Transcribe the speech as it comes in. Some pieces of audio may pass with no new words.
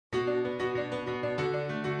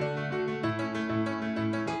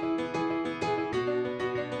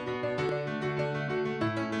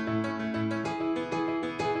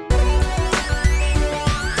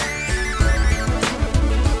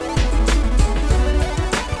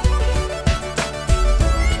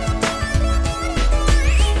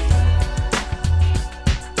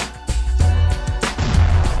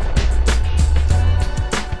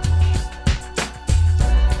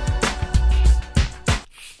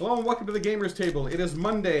Hello and welcome to the Gamers Table. It is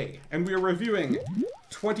Monday, and we are reviewing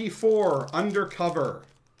 24 Undercover.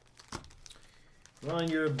 Well,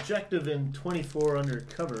 your objective in 24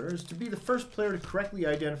 Undercover is to be the first player to correctly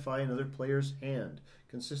identify another player's hand,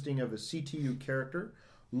 consisting of a CTU character,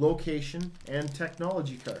 location, and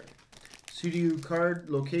technology card. CTU card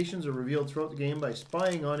locations are revealed throughout the game by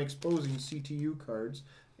spying on exposing CTU cards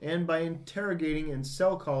and by interrogating and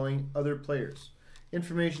cell calling other players.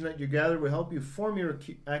 Information that you gather will help you form your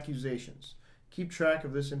accusations. Keep track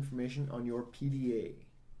of this information on your PDA.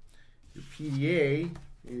 Your PDA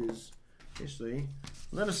is basically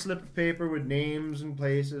a slip of paper with names and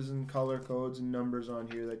places and color codes and numbers on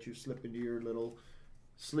here that you slip into your little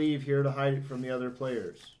sleeve here to hide it from the other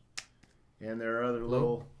players. And there are other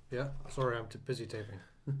little... Yeah, sorry, I'm too busy taping.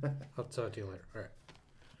 I'll talk to you later. All right.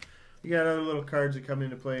 You got other little cards that come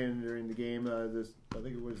into play during the game. I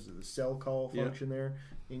think it was the cell call function there,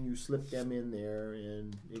 and you slip them in there,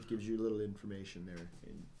 and it gives you a little information there,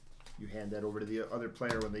 and you hand that over to the other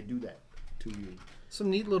player when they do that to you. Some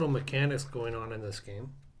neat little mechanics going on in this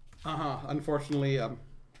game. Unfortunately,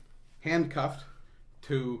 handcuffed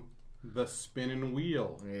to the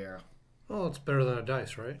wheel. Yeah. Oh, it's better than a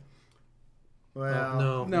dice, right?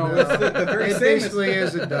 Well, no. It's the very it same basically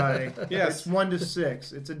is a die. Yes. It's 1 to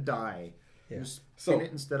 6. It's a die. Yeah. You spin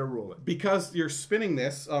it instead of roll it. Because you're spinning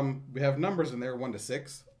this, we have numbers in there, 1 to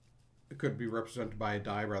 6. It could be represented by a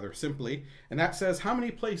die rather simply. And that says how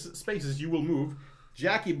many spaces you will move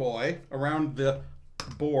Jackie Boy around the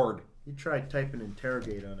board. You tried typing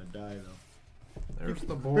interrogate on a die, though. There's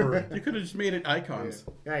the board. You could have just made it icons.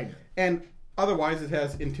 Yeah, I know. And otherwise it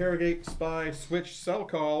has interrogate, spy, switch, cell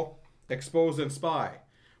call, expose, and spy.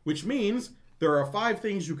 Which means there are 5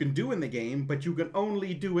 things you can do in the game, but you can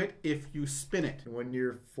only do it if you spin it. When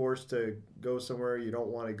you're forced to go somewhere you don't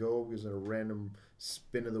want to go because of a random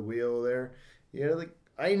spin of the wheel there, you're like,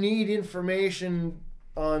 I need information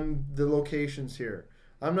on the locations here.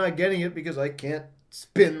 I'm not getting it because I can't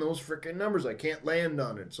spin those freaking numbers. I can't land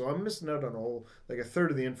on it. So I'm missing out on a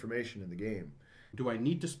third of the information in the game. Do I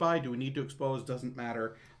need to spy? Do we need to expose? Doesn't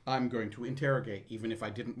matter. I'm going to interrogate, even if I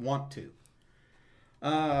didn't want to.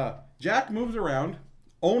 Jack moves around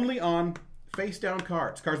only on face-down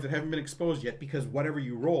cards that haven't been exposed yet, because whatever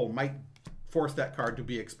you roll might force that card to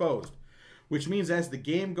be exposed. Which means as the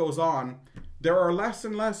game goes on, there are less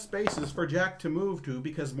and less spaces for Jack to move to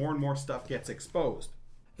because more and more stuff gets exposed.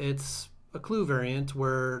 It's a clue variant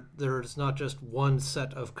where there's not just one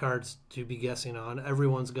set of cards to be guessing on.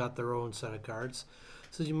 Everyone's got their own set of cards.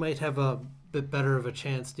 So you might have a bit better of a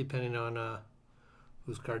chance depending on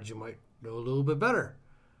whose cards you might know a little bit better.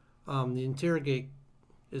 The interrogate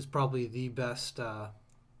is probably the best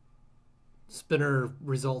spinner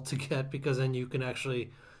result to get, because then you can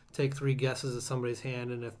actually take 3 guesses at somebody's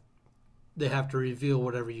hand, and if they have to reveal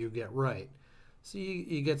whatever you get right. So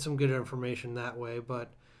you get some good information that way,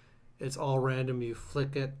 but it's all random. You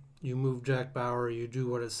flick it, you move Jack Bauer, you do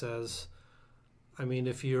what it says. I mean,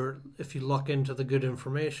 if you luck into the good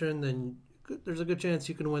information, then there's a good chance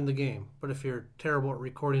you can win the game. But if you're terrible at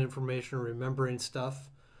recording information or remembering stuff,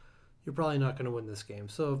 you're probably not going to win this game.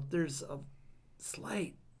 So there's a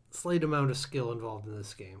slight amount of skill involved in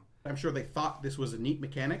this game. I'm sure they thought this was a neat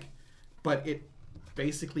mechanic, but it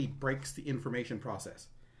basically breaks the information process.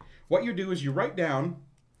 What you do is you write down,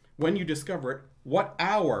 when you discover it, what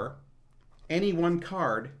hour any one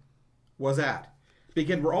card was at.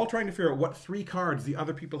 Again, we're all trying to figure out what 3 cards the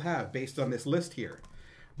other people have based on this list here.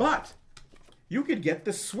 But you could get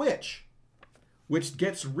the switch, which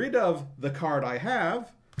gets rid of the card I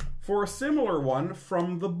have for a similar one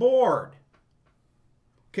from the board.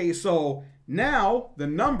 Okay, so now the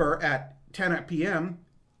number at 10 p.m.,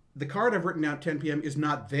 the card I've written down at 10 p.m. is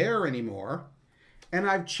not there anymore, and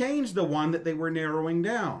I've changed the one that they were narrowing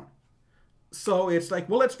down. So it's like,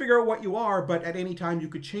 well, let's figure out what you are, but at any time you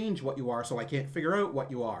could change what you are, so I can't figure out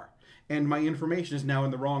what you are. And my information is now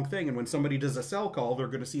in the wrong thing, and when somebody does a cell call, they're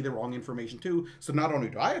going to see the wrong information too. So not only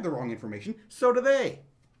do I have the wrong information, so do they.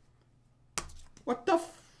 What the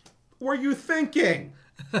were you thinking?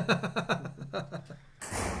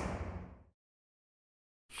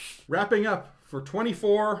 Wrapping up for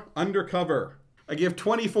 24 Undercover. I give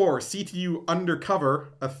 24 CTU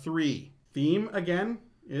Undercover a 3. Theme, again,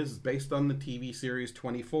 is based on the TV series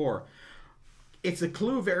 24. It's a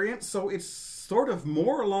clue variant, so it's sort of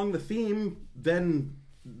more along the theme than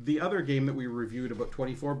the other game that we reviewed about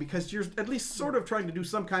 24, because you're at least sort of trying to do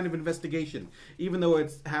some kind of investigation, even though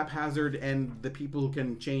it's haphazard and the people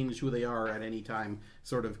can change who they are at any time,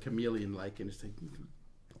 sort of chameleon-like. And it's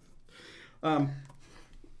like,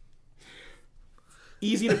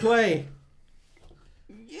 easy to play.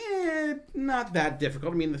 Yeah, not that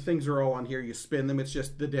difficult. I mean, the things are all on here. You spin them. It's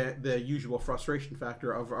just the usual frustration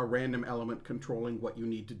factor of a random element controlling what you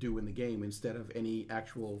need to do in the game instead of any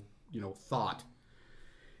actual, thought.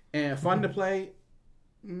 And fun to play?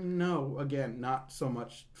 No, again, not so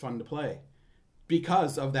much fun to play.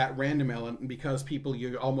 Because of that random element, because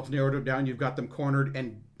you almost narrowed it down, you've got them cornered,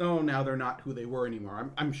 and now they're not who they were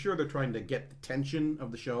anymore. I'm sure they're trying to get the tension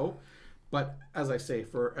of the show, but as I say,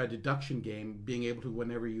 for a deduction game, being able to,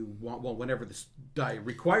 whenever you want, whenever this die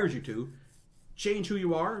requires you to, change who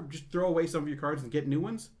you are, just throw away some of your cards and get new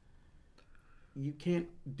ones, you can't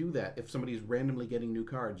do that if somebody's randomly getting new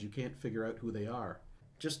cards. You can't figure out who they are.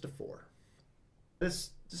 Just a 4.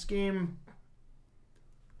 This game,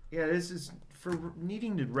 this is for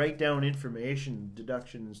needing to write down information,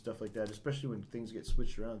 deduction and stuff like that, especially when things get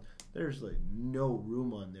switched around. There's like no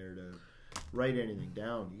room on there to write anything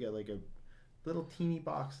down. You got like a little teeny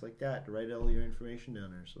box like that to write all your information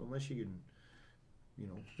down there. So unless you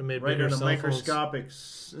can, write on a microscopic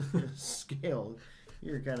scale,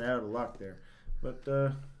 you're kind of out of luck there. But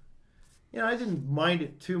I didn't mind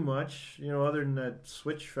it too much, other than that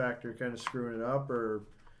switch factor kind of screwing it up, or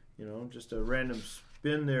just a random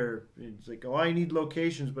spin there. It's like, I need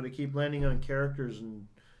locations, but I keep landing on characters and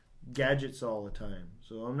gadgets all the time.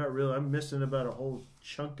 So I'm missing about a whole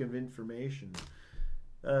chunk of information.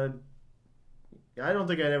 I don't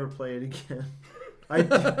think I'd ever play it again.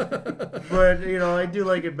 But I do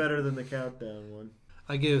like it better than the Countdown one.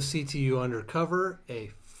 I give CTU Undercover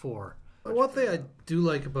a 4. One thing I do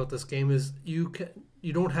like about this game is you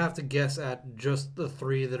don't have to guess at just the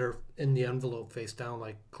 3 that are in the envelope face down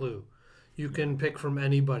like Clue. You can pick from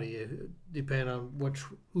anybody, depending on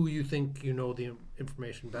who you think the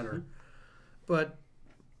information better. Mm-hmm. But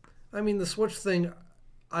I mean, the switch thing,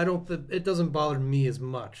 it doesn't bother me as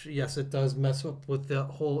much. Yes, it does mess up with the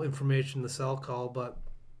whole information, the cell call, but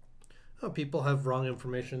people have wrong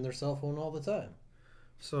information in their cell phone all the time.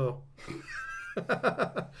 So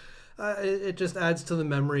it just adds to the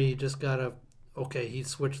memory. You just gotta, he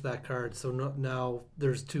switched that card, so now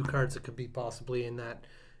there's 2 cards that could be possibly in that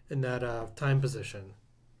time position.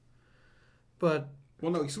 But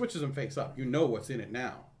no, he switches them face up. You know what's in it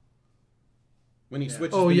now. When he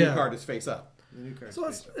switches, the new card is face up.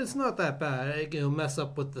 So it's not that bad. It'll mess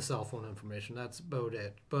up with the cell phone information. That's about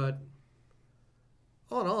it. But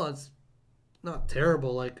all in all, it's not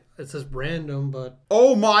terrible. Like, it's just random, but...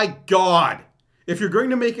 Oh my God! If you're going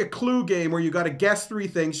to make a Clue game where you got to guess 3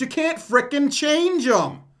 things, you can't frickin' change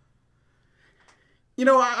them!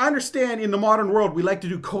 I understand in the modern world we like to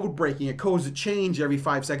do code breaking and codes that change every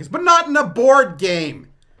 5 seconds, but not in a board game!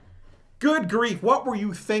 Good grief, what were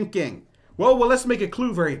you thinking? Well, let's make a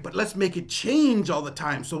Clue variant, but let's make it change all the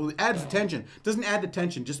time so it adds attention. Doesn't add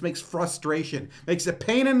attention, just makes frustration. Makes a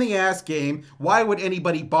pain in the ass game. Why would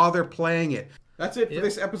anybody bother playing it? That's it for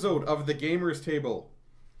this episode of The Gamers Table.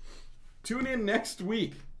 Tune in next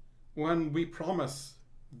week when we promise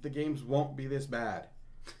the games won't be this bad.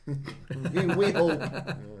 We hope.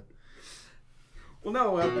 Well,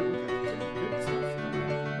 no. Good stuff.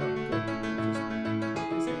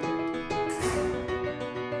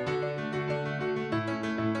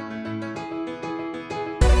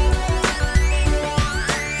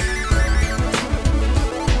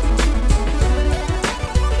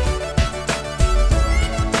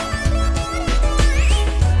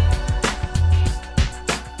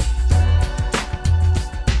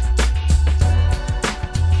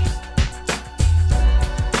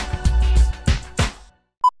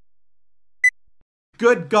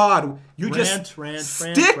 Good God, you just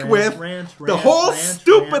stick with the whole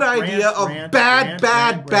stupid idea of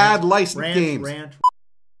bad licensed games.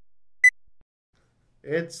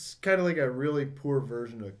 It's kind of like a really poor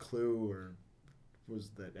version of Clue, or was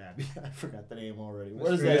that Abbey? I forgot the name already.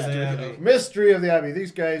 What is that? Mystery of the Abbey.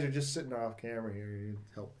 These guys are just sitting off camera here. You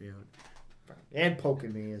help me out. And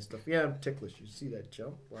poking me and stuff. Yeah, I'm ticklish. You see that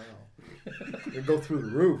jump? Wow. They go through the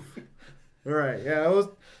roof. All right. Yeah, it was...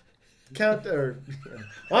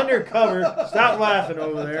 Undercover. Stop laughing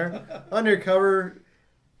over there. Undercover.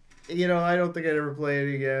 I don't think I'd ever play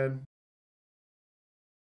it again.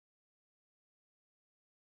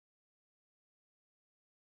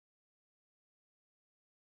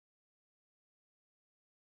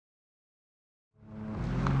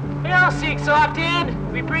 Hey, I'll seek Soft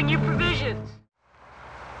Hand. We bring you provisions.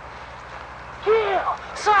 Yeah,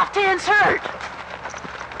 Soft Hand's hurt.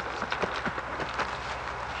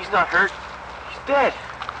 He's not hurt. He's dead.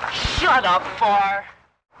 Shut up, Far.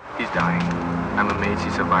 He's dying. I'm amazed he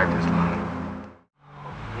survived this long.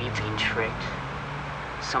 We've been tricked.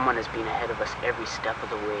 Someone has been ahead of us every step of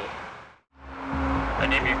the way. I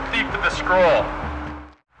name you Thief of the Scroll.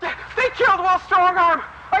 They killed Will Strongarm!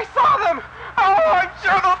 I saw them! Oh, I'm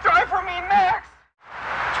sure they'll try for me next!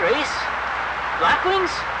 Trace?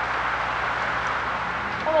 Blackwings?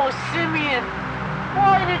 Oh, Simeon!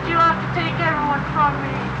 Why did you have to take everyone from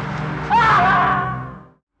me? Ah!